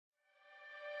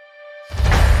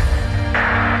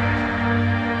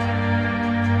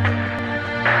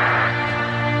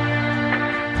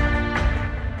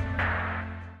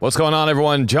What's going on,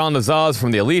 everyone? John the Zaz from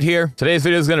the Elite here. Today's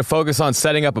video is going to focus on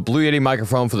setting up a Blue Yeti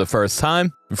microphone for the first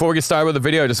time. Before we get started with the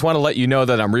video, I just want to let you know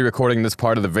that I'm re-recording this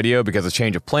part of the video because a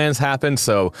change of plans happened,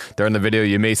 so during the video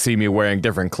you may see me wearing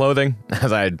different clothing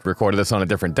as I recorded this on a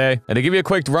different day. And to give you a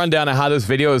quick rundown of how this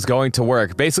video is going to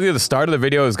work, basically the start of the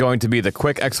video is going to be the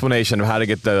quick explanation of how to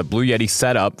get the Blue Yeti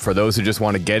set up for those who just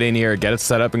want to get in here, get it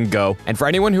set up and go. And for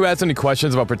anyone who has any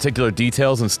questions about particular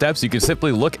details and steps, you can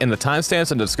simply look in the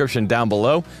timestamps in the description down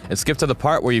below and skip to the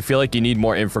part where you feel like you need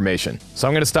more information. So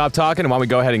I'm going to stop talking and why don't we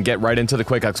go ahead and get right into the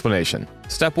quick explanation.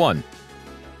 Step 1.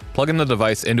 Plug in the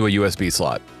device into a USB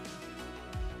slot.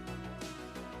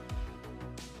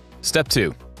 Step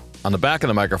 2. On the back of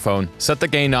the microphone, set the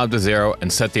gain knob to 0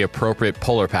 and set the appropriate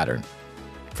polar pattern.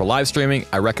 For live streaming,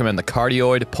 I recommend the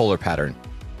cardioid polar pattern.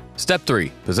 Step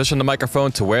 3. Position the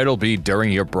microphone to where it'll be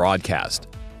during your broadcast.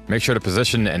 Make sure to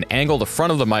position and angle the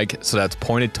front of the mic so that's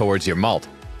pointed towards your mouth.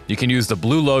 You can use the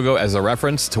blue logo as a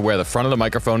reference to where the front of the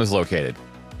microphone is located.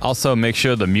 Also, make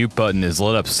sure the mute button is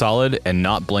lit up solid and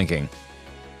not blinking.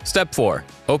 Step 4.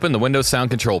 Open the Windows Sound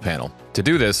Control panel. To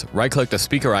do this, right-click the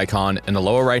speaker icon in the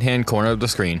lower right-hand corner of the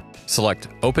screen, select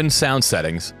Open Sound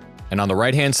Settings, and on the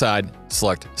right-hand side,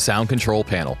 select Sound Control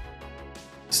Panel.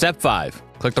 Step 5.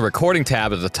 Click the Recording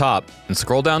tab at the top and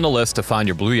scroll down the list to find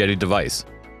your Blue Yeti device.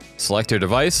 Select your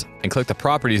device and click the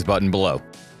Properties button below.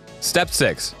 Step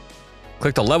 6.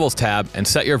 Click the Levels tab and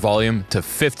set your volume to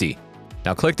 50.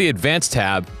 Now click the Advanced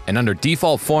tab and under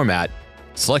Default Format,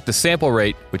 select the sample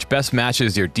rate which best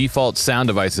matches your default sound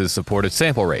device's supported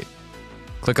sample rate.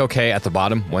 Click OK at the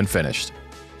bottom when finished.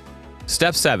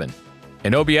 Step 7.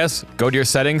 In OBS, go to your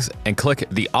settings and click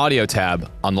the Audio tab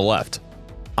on the left.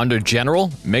 Under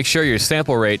General, make sure your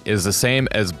sample rate is the same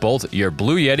as both your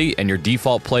Blue Yeti and your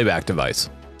default playback device.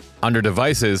 Under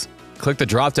Devices, click the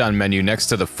drop-down menu next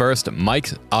to the first Mic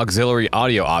Auxiliary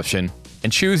Audio option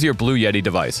and choose your Blue Yeti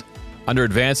device. Under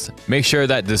Advanced, make sure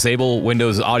that Disable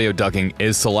Windows Audio Ducking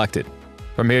is selected.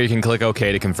 From here, you can click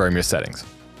OK to confirm your settings.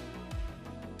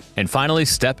 And finally,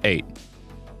 Step 8.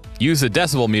 Use the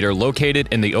decibel meter located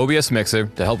in the OBS mixer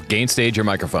to help gain stage your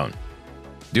microphone.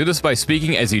 Do this by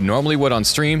speaking as you normally would on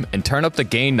stream and turn up the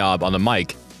gain knob on the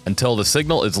mic until the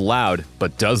signal is loud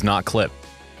but does not clip.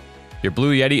 Your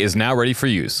Blue Yeti is now ready for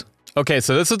use. Okay,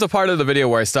 so this is the part of the video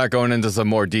where I start going into some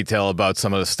more detail about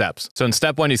some of the steps. So in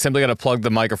step 1, you simply got to plug the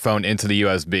microphone into the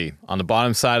USB. On the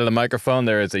bottom side of the microphone,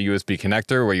 there is a USB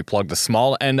connector where you plug the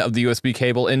small end of the USB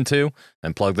cable into,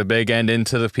 and plug the big end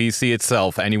into the PC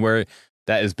itself, anywhere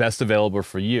that is best available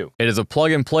for you. It is a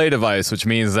plug-and-play device, which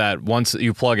means that once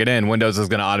you plug it in, Windows is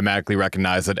going to automatically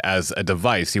recognize it as a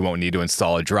device. You won't need to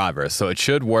install a driver, so it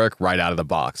should work right out of the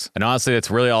box. And honestly,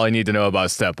 that's really all I need to know about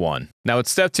step 1. Now with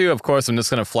step 2, of course, I'm just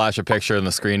going to flash a picture on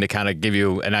the screen to kind of give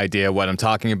you an idea of what I'm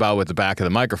talking about with the back of the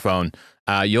microphone.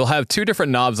 You'll have 2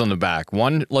 different knobs on the back.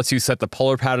 One lets you set the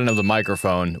polar pattern of the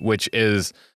microphone, which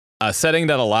is a setting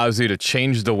that allows you to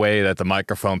change the way that the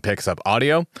microphone picks up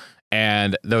audio.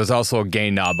 And there's also a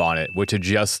gain knob on it, which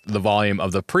adjusts the volume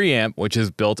of the preamp, which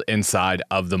is built inside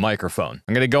of the microphone.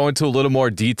 I'm going to go into a little more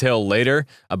detail later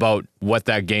about what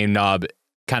that gain knob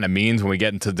kind of means when we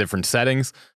get into different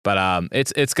settings, but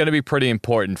it's going to be pretty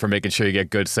important for making sure you get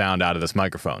good sound out of this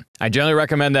microphone. I generally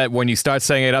recommend that when you start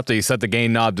setting it up that you set the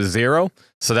gain knob to 0,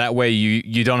 so that way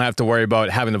you don't have to worry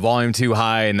about having the volume too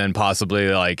high and then possibly,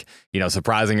 like, you know,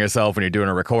 surprising yourself when you're doing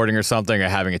a recording or something or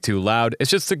having it too loud. It's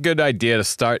just a good idea to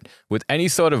start with any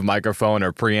sort of microphone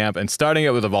or preamp and starting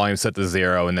it with the volume set to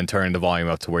 0 and then turning the volume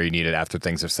up to where you need it after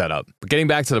things are set up. But getting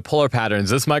back to the polar patterns,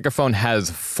 this microphone has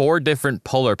 4 different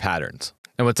polar patterns.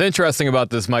 And what's interesting about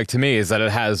this mic to me is that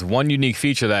it has one unique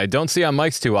feature that I don't see on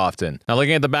mics too often. Now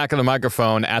looking at the back of the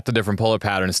microphone at the different polar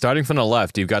patterns, starting from the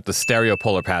left, you've got the stereo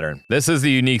polar pattern. This is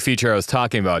the unique feature I was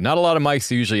talking about. Not a lot of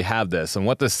mics usually have this, and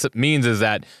what this means is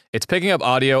that it's picking up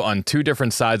audio on 2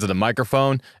 different sides of the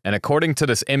microphone, and according to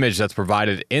this image that's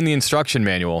provided in the instruction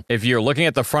manual, if you're looking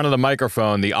at the front of the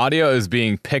microphone, the audio is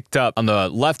being picked up on the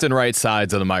left and right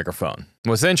sides of the microphone.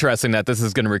 What's interesting that this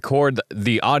is going to record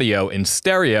the audio in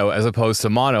stereo as opposed to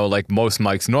mono like most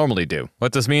mics normally do.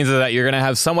 What this means is that you're going to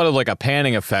have somewhat of like a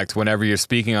panning effect whenever you're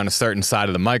speaking on a certain side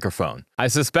of the microphone. I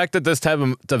suspect that this type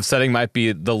of setting might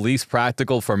be the least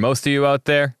practical for most of you out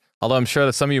there, although I'm sure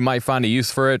that some of you might find a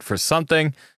use for it for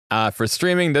something. For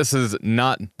streaming, this is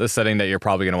not the setting that you're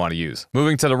probably going to want to use.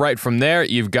 Moving to the right from there,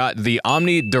 you've got the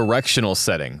omnidirectional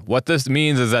setting. What this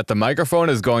means is that the microphone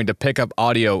is going to pick up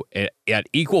audio at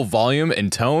equal volume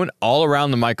and tone all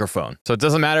around the microphone. So it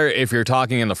doesn't matter if you're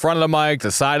talking in the front of the mic,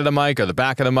 the side of the mic, or the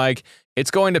back of the mic, it's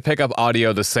going to pick up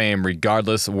audio the same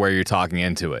regardless of where you're talking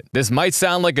into it. This might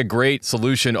sound like a great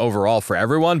solution overall for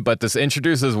everyone, but this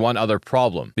introduces one other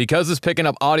problem. Because it's picking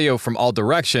up audio from all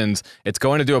directions, it's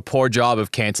going to do a poor job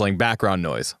of canceling background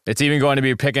noise. It's even going to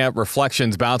be picking up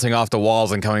reflections bouncing off the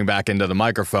walls and coming back into the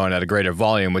microphone at a greater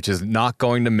volume, which is not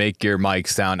going to make your mic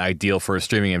sound ideal for a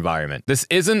streaming environment. This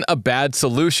isn't a bad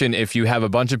solution if you have a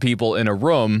bunch of people in a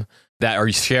room that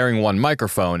are sharing one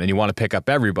microphone and you want to pick up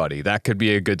everybody. That could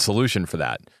be a good solution for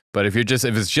that. But if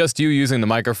it's just you using the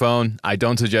microphone, I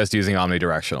don't suggest using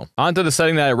omnidirectional. On to the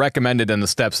setting that I recommended in the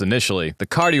steps initially. The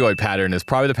cardioid pattern is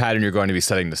probably the pattern you're going to be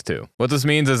setting this to. What this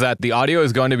means is that the audio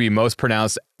is going to be most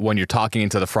pronounced when you're talking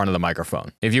into the front of the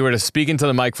microphone. If you were to speak into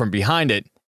the mic from behind it,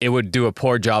 it would do a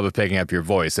poor job of picking up your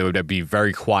voice. It would be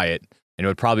very quiet, and it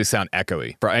would probably sound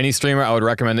echoey. For any streamer, I would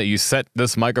recommend that you set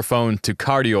this microphone to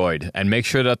cardioid and make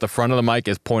sure that the front of the mic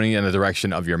is pointing in the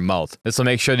direction of your mouth. This will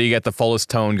make sure that you get the fullest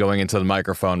tone going into the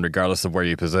microphone regardless of where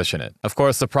you position it. Of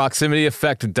course, the proximity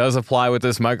effect does apply with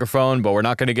this microphone, but we're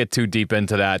not going to get too deep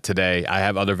into that today. I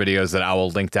have other videos that I will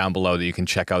link down below that you can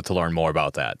check out to learn more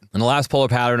about that. And the last polar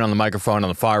pattern on the microphone on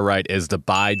the far right is the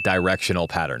bidirectional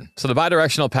pattern. So the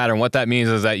bidirectional pattern, what that means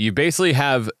is that you basically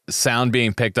have sound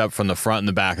being picked up from the front and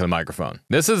the back of the microphone.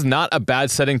 This is not a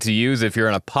bad setting to use if you're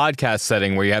in a podcast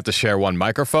setting where you have to share one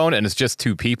microphone and it's just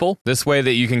two people. This way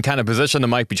that you can kind of position the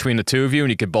mic between the two of you and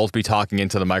you could both be talking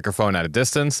into the microphone at a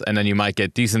distance, and then you might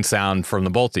get decent sound from the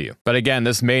both of you. But again,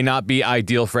 this may not be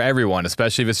ideal for everyone,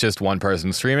 especially if it's just one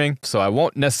person streaming. So I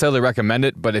won't necessarily recommend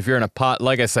it, but if you're in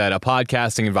like I said, a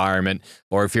podcasting environment,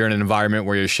 or if you're in an environment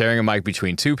where you're sharing a mic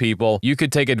between two people, you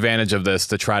could take advantage of this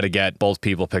to try to get both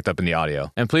people picked up in the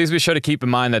audio. And please be sure to keep in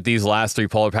mind that these last three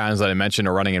polar patterns that I mentioned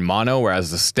are running in mono,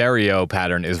 whereas the stereo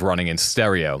pattern is running in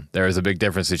stereo. There is a big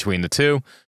difference between the two,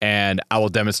 and I will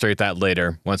demonstrate that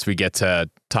later once we get to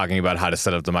talking about how to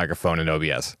set up the microphone in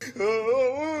OBS.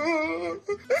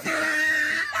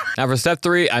 Now for step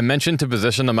 3, I mentioned to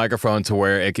position the microphone to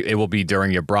where it will be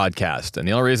during your broadcast. And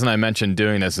the only reason I mentioned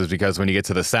doing this is because when you get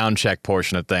to the sound check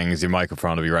portion of things, your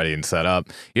microphone will be ready and set up.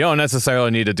 You don't necessarily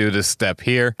need to do this step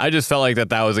here. I just felt like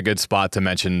that was a good spot to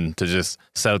mention to just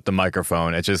set up the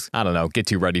microphone. It just, I don't know, get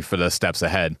you ready for the steps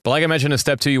ahead. But like I mentioned in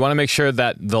step 2, you want to make sure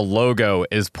that the logo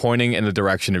is pointing in the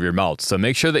direction of your mouth. So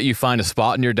make sure that you find a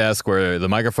spot in your desk where the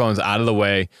microphone's out of the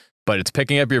way, but it's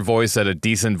picking up your voice at a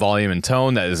decent volume and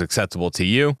tone that is acceptable to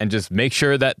you. And just make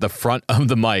sure that the front of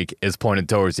the mic is pointed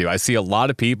towards you. I see a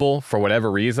lot of people, for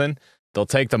whatever reason, they'll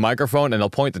take the microphone and they'll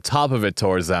point the top of it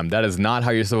towards them. That is not how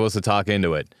you're supposed to talk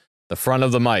into it. The front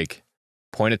of the mic,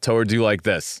 point it towards you like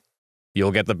this.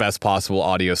 You'll get the best possible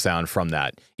audio sound from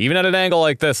that. Even at an angle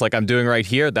like this, like I'm doing right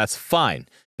here, that's fine.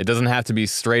 It doesn't have to be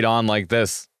straight on like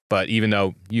this. But even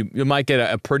though you might get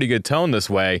a pretty good tone this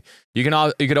way, you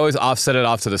could always offset it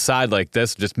off to the side like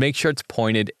this. Just make sure it's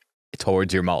pointed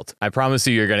towards your mouth. I promise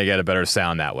you're going to get a better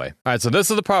sound that way. All right, so this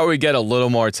is the part where we get a little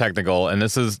more technical, and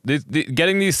this is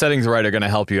getting these settings right are going to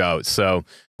help you out. So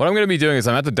what I'm going to be doing is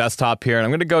I'm at the desktop here, and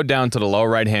I'm going to go down to the lower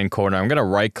right-hand corner. I'm going to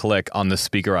right-click on the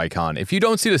speaker icon. If you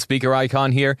don't see the speaker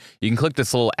icon here, you can click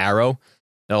this little arrow.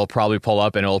 It'll probably pull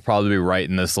up, and it'll probably be right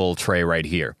in this little tray right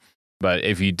here. But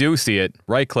if you do see it,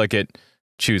 right-click it,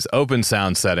 choose Open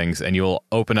Sound Settings, and you will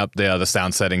open up the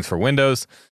sound settings for Windows.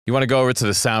 You want to go over to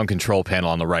the sound control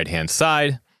panel on the right-hand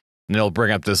side, and it'll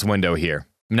bring up this window here.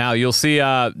 Now you'll see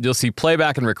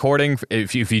playback and recording.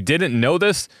 If you didn't know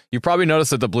this, you probably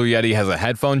noticed that the Blue Yeti has a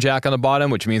headphone jack on the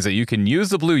bottom, which means that you can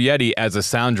use the Blue Yeti as a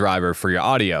sound driver for your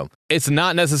audio. It's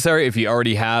not necessary if you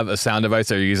already have a sound device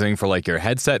that you're using for like your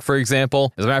headset, for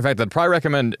example. As a matter of fact, I'd probably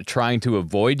recommend trying to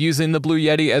avoid using the Blue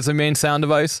Yeti as a main sound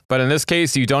device. But in this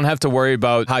case, you don't have to worry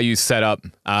about how you set up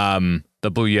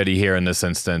the Blue Yeti here in this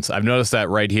instance. I've noticed that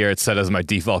right here, it's set as my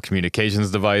default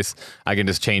communications device. I can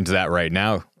just change that right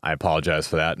now. I apologize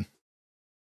for that.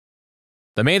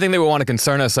 The main thing that we want to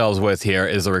concern ourselves with here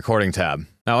is the recording tab.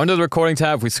 Now under the recording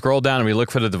tab, if we scroll down and we look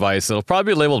for the device, it'll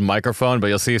probably be labeled microphone, but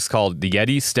you'll see it's called the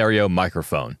Yeti Stereo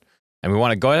Microphone. And we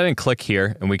want to go ahead and click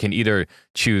here, and we can either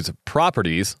choose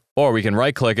properties, or we can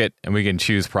right click it and we can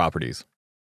choose properties.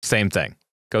 Same thing.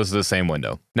 Goes to the same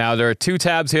window. Now there are two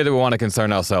tabs here that we want to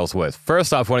concern ourselves with.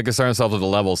 First off, we want to concern ourselves with the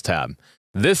levels tab.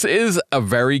 This is a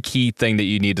very key thing that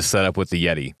you need to set up with the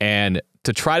Yeti. And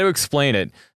to try to explain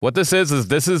it, what this is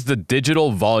this is the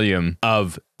digital volume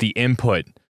of the input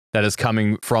that is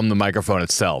coming from the microphone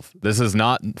itself. This is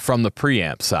not from the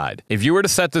preamp side. If you were to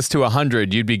set this to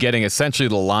 100, you'd be getting essentially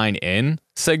the line in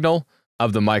signal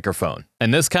of the microphone.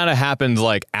 And this kind of happens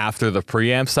like after the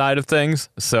preamp side of things.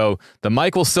 So the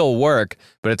mic will still work,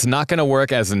 but it's not going to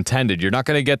work as intended. You're not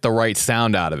going to get the right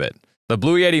sound out of it. The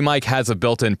Blue Yeti mic has a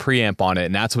built-in preamp on it,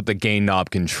 and that's what the gain knob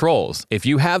controls. If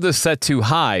you have this set too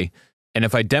high, and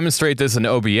if I demonstrate this in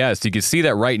OBS, you can see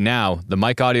that right now, the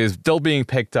mic audio is still being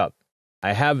picked up.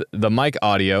 I have the mic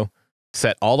audio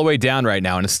set all the way down right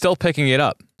now, and it's still picking it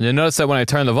up. You'll notice that when I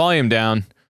turn the volume down,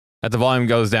 that the volume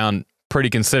goes down pretty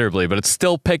considerably, but it's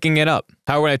still picking it up.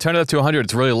 However, when I turn it up to 100,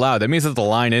 it's really loud. That means that the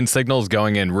line-in signal is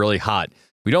going in really hot.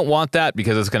 We don't want that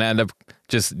because it's going to end up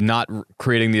just not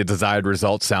creating the desired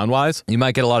result sound-wise. You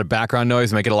might get a lot of background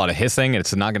noise, you might get a lot of hissing, and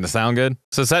it's not going to sound good.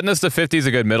 So setting this to 50 is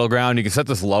a good middle ground. You can set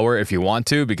this lower if you want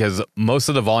to, because most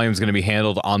of the volume is going to be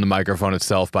handled on the microphone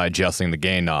itself by adjusting the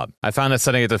gain knob. I found that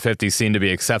setting it to 50 seemed to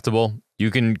be acceptable. You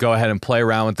can go ahead and play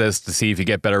around with this to see if you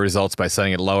get better results by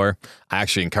setting it lower. I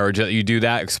actually encourage that you do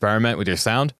that, experiment with your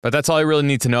sound. But that's all you really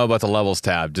need to know about the levels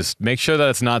tab. Just make sure that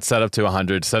it's not set up to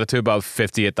 100, set it to about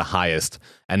 50 at the highest,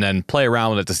 and then play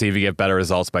around with it to see if you get better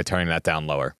results by turning that down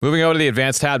lower. Moving over to the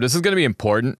advanced tab, this is going to be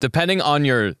important. Depending on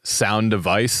your sound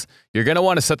device, you're going to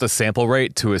want to set the sample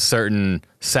rate to a certain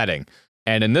setting.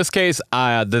 And in this case,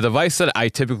 the device that I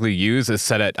typically use is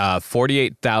set at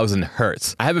 48,000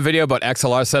 hertz. I have a video about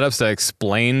XLR setups that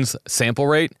explains sample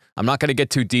rate. I'm not going to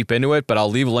get too deep into it, but I'll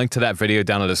leave a link to that video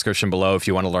down in the description below if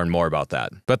you want to learn more about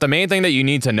that. But the main thing that you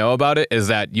need to know about it is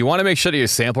that you want to make sure that your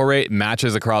sample rate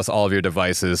matches across all of your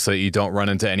devices so that you don't run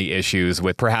into any issues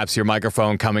with perhaps your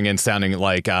microphone coming in sounding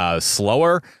like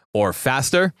slower or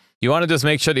faster. You want to just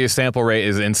make sure that your sample rate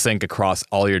is in sync across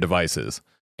all your devices.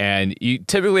 And you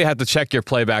typically have to check your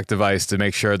playback device to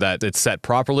make sure that it's set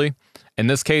properly. In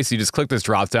this case, you just click this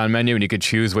drop-down menu and you can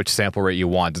choose which sample rate you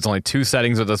want. There's only two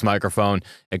settings with this microphone.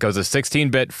 It goes to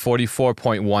 16-bit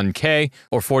 44.1K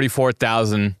or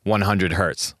 44,100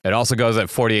 hertz. It also goes at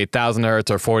 48,000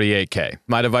 hertz or 48K.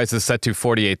 My device is set to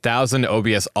 48,000.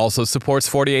 OBS also supports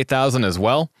 48,000 as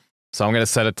well. So I'm going to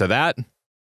set it to that.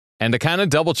 And to kind of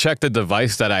double check the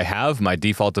device that I have, my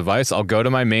default device, I'll go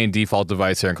to my main default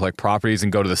device here and click properties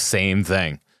and go to the same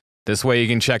thing. This way you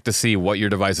can check to see what your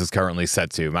device is currently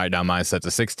set to. Right now mine's set to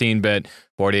 16-bit,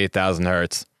 48,000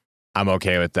 hertz. I'm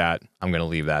okay with that. I'm going to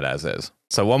leave that as is.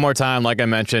 So one more time, like I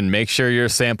mentioned, make sure your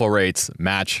sample rates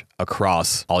match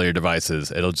across all your devices.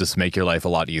 It'll just make your life a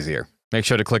lot easier. Make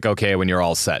sure to click OK when you're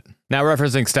all set. Now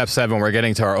referencing step 7, we're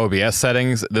getting to our OBS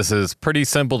settings. This is pretty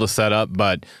simple to set up,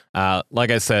 but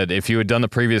like I said, if you had done the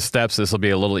previous steps, this will be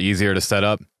a little easier to set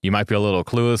up. You might be a little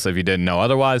clueless if you didn't know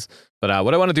otherwise, but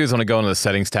what I want to do is I want to go into the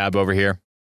settings tab over here,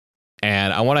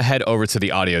 and I want to head over to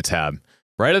the audio tab.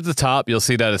 Right at the top, you'll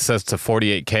see that it says to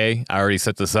 48K. I already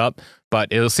set this up, but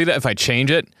it'll see that if I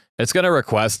change it, it's going to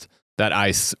request that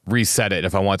I reset it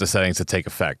if I want the settings to take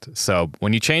effect. So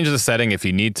when you change the setting, if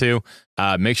you need to,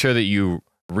 make sure that you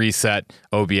reset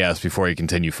OBS before you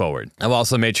continue forward. I've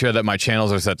also made sure that my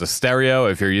channels are set to stereo.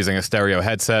 If you're using a stereo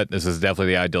headset, this is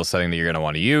definitely the ideal setting that you're going to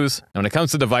want to use. And when it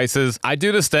comes to devices, I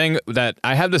do this thing that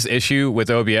I have this issue with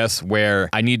OBS where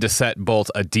I need to set both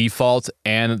a default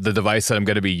and the device that I'm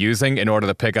going to be using in order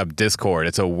to pick up Discord.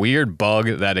 It's a weird bug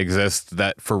that exists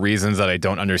that for reasons that I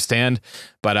don't understand.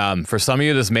 But for some of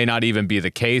you, this may not even be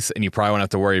the case, and you probably won't have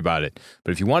to worry about it.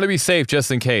 But if you want to be safe,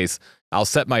 just in case, I'll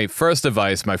set my first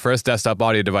device, my first desktop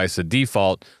audio device to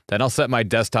default, then I'll set my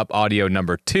desktop audio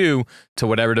number 2 to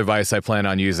whatever device I plan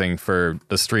on using for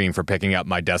the stream for picking up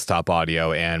my desktop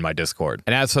audio and my Discord.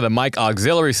 And as for the mic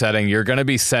auxiliary setting, you're going to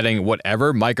be setting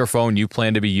whatever microphone you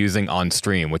plan to be using on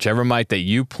stream, whichever mic that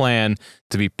you plan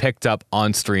to be picked up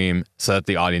on stream so that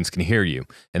the audience can hear you.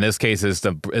 In this case, it's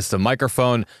the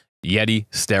microphone Yeti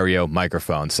stereo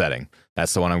microphone setting.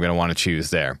 That's the one I'm going to want to choose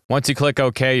there. Once you click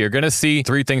OK, you're going to see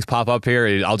 3 things pop up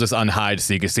here. I'll just unhide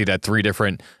so you can see that 3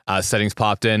 different settings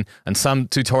popped in. In some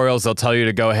tutorials, they'll tell you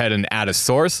to go ahead and add a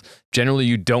source. Generally,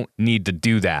 you don't need to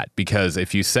do that because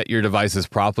if you set your devices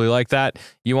properly like that,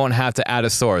 you won't have to add a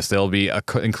source. They'll be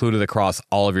included across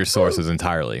all of your sources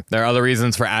entirely. There are other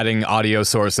reasons for adding audio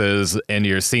sources into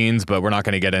your scenes, but we're not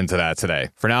going to get into that today.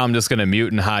 For now, I'm just going to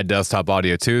mute and hide desktop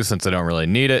audio 2 since I don't really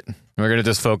need it. We're going to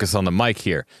just focus on the mic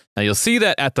here. Now you'll see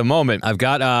that at the moment, I've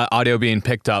got audio being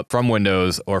picked up from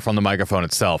Windows or from the microphone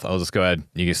itself. I'll just go ahead.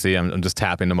 You can see I'm just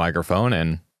tapping the microphone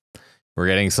and we're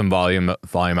getting some volume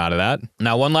out of that.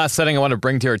 Now, one last setting I want to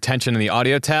bring to your attention in the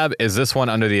audio tab is this one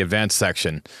under the advanced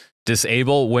section.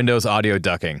 Disable Windows audio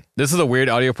ducking. This is a weird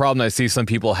audio problem that I see some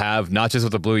people have, not just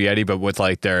with the Blue Yeti, but with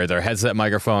like their headset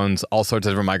microphones, all sorts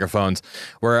of different microphones,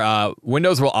 where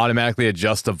Windows will automatically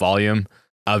adjust the volume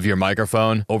of your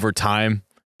microphone over time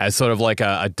as sort of like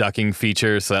a ducking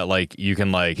feature so that like you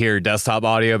can like hear desktop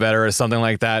audio better or something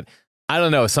like that. I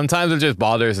don't know. Sometimes it just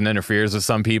bothers and interferes with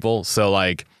some people. So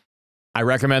like I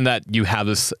recommend that you have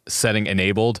this setting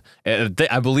enabled.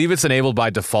 I believe it's enabled by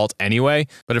default anyway,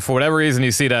 but if for whatever reason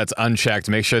you see that it's unchecked,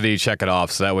 make sure that you check it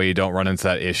off so that way you don't run into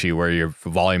that issue where your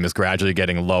volume is gradually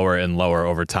getting lower and lower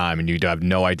over time and you have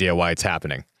no idea why it's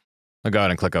happening. I'll go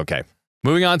ahead and click OK.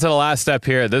 Moving on to the last step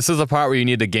here, this is the part where you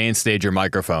need to gain stage your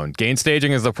microphone. Gain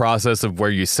staging is the process of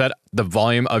where you set the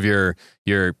volume of your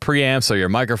preamps or your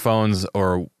microphones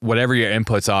or whatever your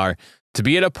inputs are to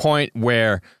be at a point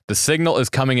where the signal is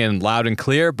coming in loud and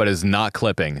clear, but is not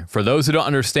clipping. For those who don't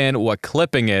understand what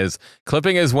clipping is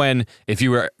when, if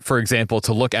you were, for example,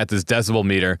 to look at this decibel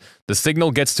meter, the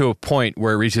signal gets to a point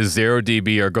where it reaches 0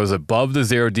 dB or goes above the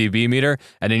 0 dB meter,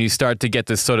 and then you start to get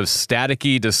this sort of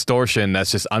staticky distortion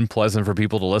that's just unpleasant for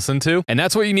people to listen to. And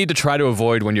that's what you need to try to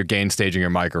avoid when you're gain staging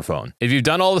your microphone. If you've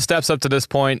done all the steps up to this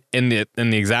point in the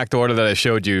exact order that I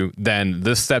showed you, then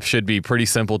this step should be pretty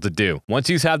simple to do. Once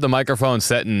you have the microphone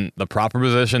set in the proper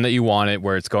position that you want it,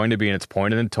 where it's going to be and it's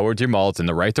pointed towards your mouth in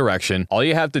the right direction, all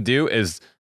you have to do is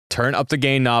turn up the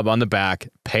gain knob on the back,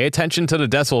 pay attention to the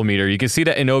decibel meter. You can see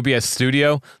that in OBS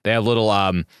Studio, they have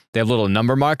little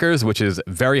number markers, which is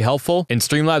very helpful. In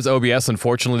Streamlabs OBS,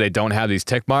 unfortunately, they don't have these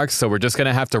tick marks, so we're just going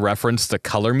to have to reference the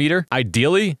color meter.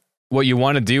 Ideally, what you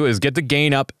want to do is get the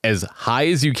gain up as high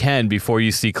as you can before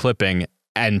you see clipping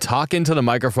and talk into the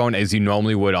microphone as you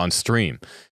normally would on stream.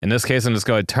 In this case, I'm just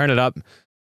going to turn it up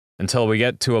until we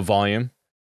get to a volume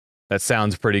that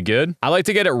sounds pretty good. I like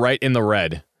to get it right in the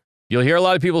red. You'll hear a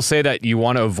lot of people say that you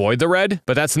want to avoid the red,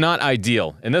 but that's not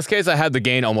ideal. In this case, I had the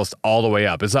gain almost all the way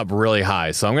up. It's up really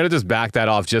high, so I'm going to just back that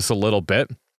off just a little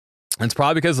bit. It's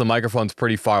probably because the microphone's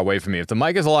pretty far away from me. If the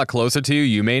mic is a lot closer to you,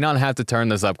 you may not have to turn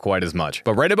this up quite as much.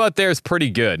 But right about there is pretty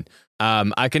good.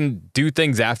 I can do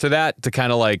things after that to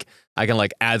kind of like, I can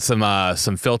like add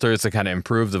some filters to kind of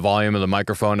improve the volume of the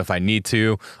microphone if I need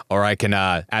to, or I can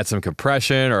add some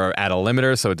compression or add a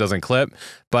limiter so it doesn't clip.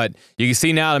 But you can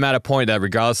see now I'm at a point that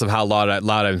regardless of how loud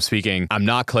I'm speaking, I'm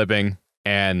not clipping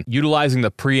and utilizing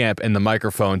the preamp in the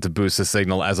microphone to boost the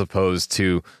signal as opposed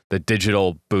to the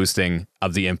digital boosting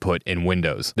of the input in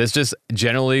Windows. This just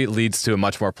generally leads to a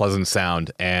much more pleasant sound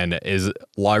and is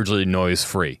largely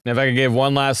noise-free. If I can give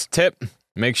one last tip,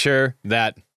 make sure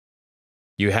that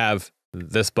you have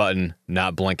this button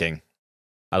not blinking.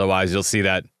 Otherwise, you'll see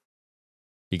that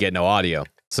you get no audio.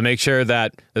 So make sure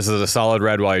that this is a solid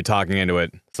red while you're talking into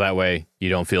it, so that way you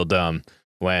don't feel dumb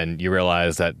when you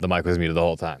realize that the mic was muted the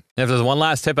whole time. And if there's one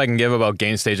last tip I can give about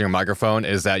gain staging a microphone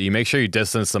is that you make sure you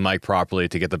distance the mic properly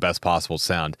to get the best possible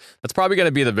sound. That's probably going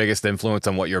to be the biggest influence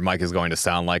on what your mic is going to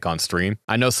sound like on stream.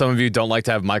 I know some of you don't like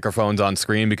to have microphones on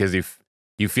screen because you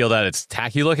feel that it's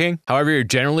tacky looking. However, you're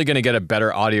generally going to get a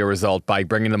better audio result by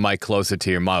bringing the mic closer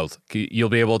to your mouth. You'll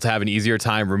be able to have an easier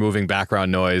time removing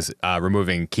background noise,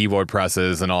 removing keyboard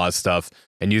presses and all that stuff,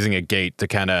 and using a gate to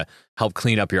kind of help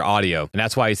clean up your audio. And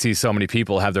that's why you see so many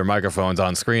people have their microphones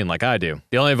on screen like I do.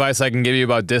 The only advice I can give you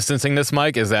about distancing this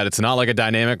mic is that it's not like a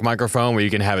dynamic microphone where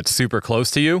you can have it super close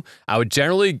to you. I would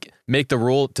generally make the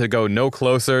rule to go no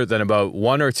closer than about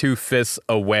 1 or 2 fists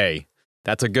away.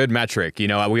 That's a good metric. You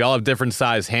know, we all have different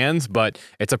size hands, but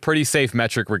it's a pretty safe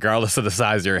metric regardless of the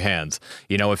size of your hands.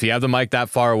 You know, if you have the mic that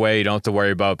far away, you don't have to worry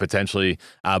about potentially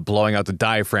blowing out the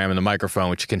diaphragm in the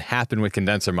microphone, which can happen with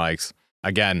condenser mics.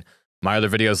 Again, my other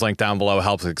videos linked down below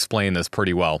helps explain this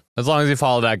pretty well. As long as you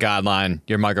follow that guideline,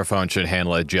 your microphone should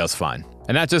handle it just fine.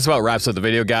 And that just about wraps up the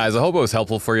video, guys. I hope it was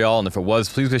helpful for y'all, and if it was,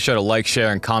 please be sure to like,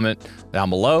 share, and comment down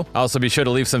below. Also, be sure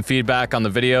to leave some feedback on the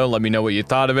video. Let me know what you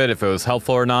thought of it, if it was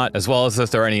helpful or not, as well as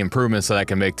if there are any improvements that I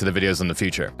can make to the videos in the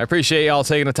future. I appreciate y'all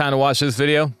taking the time to watch this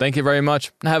video. Thank you very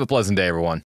much, and have a pleasant day, everyone.